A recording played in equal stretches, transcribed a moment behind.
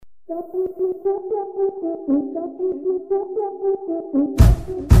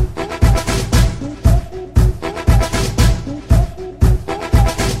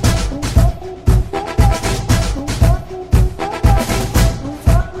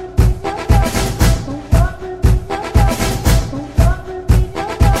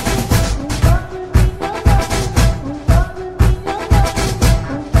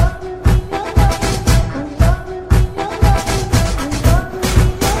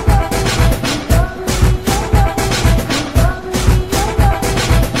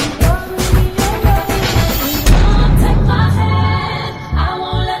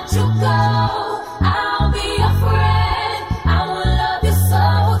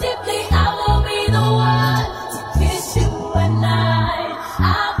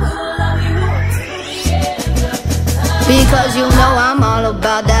Because you know I'm all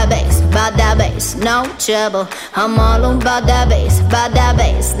about that bass, no trouble. I'm all about that bass,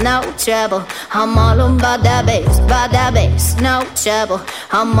 no trouble. I'm all about that bass, no trouble.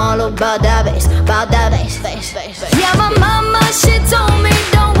 I'm all about that bass, bass. Yeah, my mama, she told me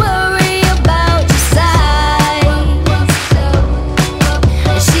don't worry about your size.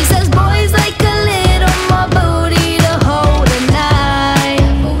 She says boys like a little more booty to hold at night.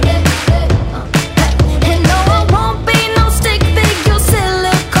 And no, I won't be no stick figure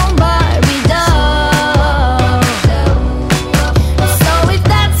silicone Barbie doll. So if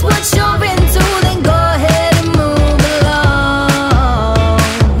that's what you're into, then go ahead and move along.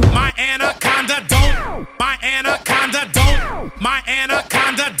 My anaconda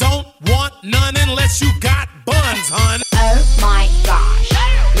don't want none unless you got buns, hun. Oh my gosh,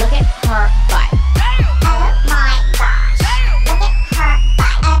 look at her butt. Oh my gosh, look at her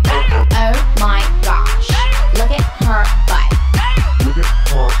butt. Oh my gosh, look at her butt.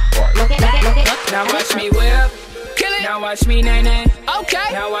 Look at. Now watch me whip, kill it. Now watch me nae nae. Okay.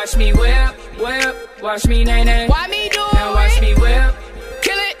 Now watch me whip. Watch me nae nae. Why me do it? Now watch me whip,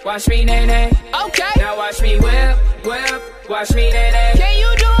 kill it. Watch me nae nae. Okay. Now watch me whip. Watch me nae nae. Can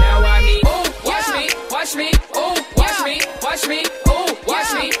you do it? Now watch me. Ooh, watch me. Ooh, watch me. Ooh, watch me. Ooh,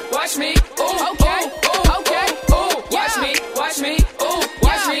 watch me. Ooh, okay.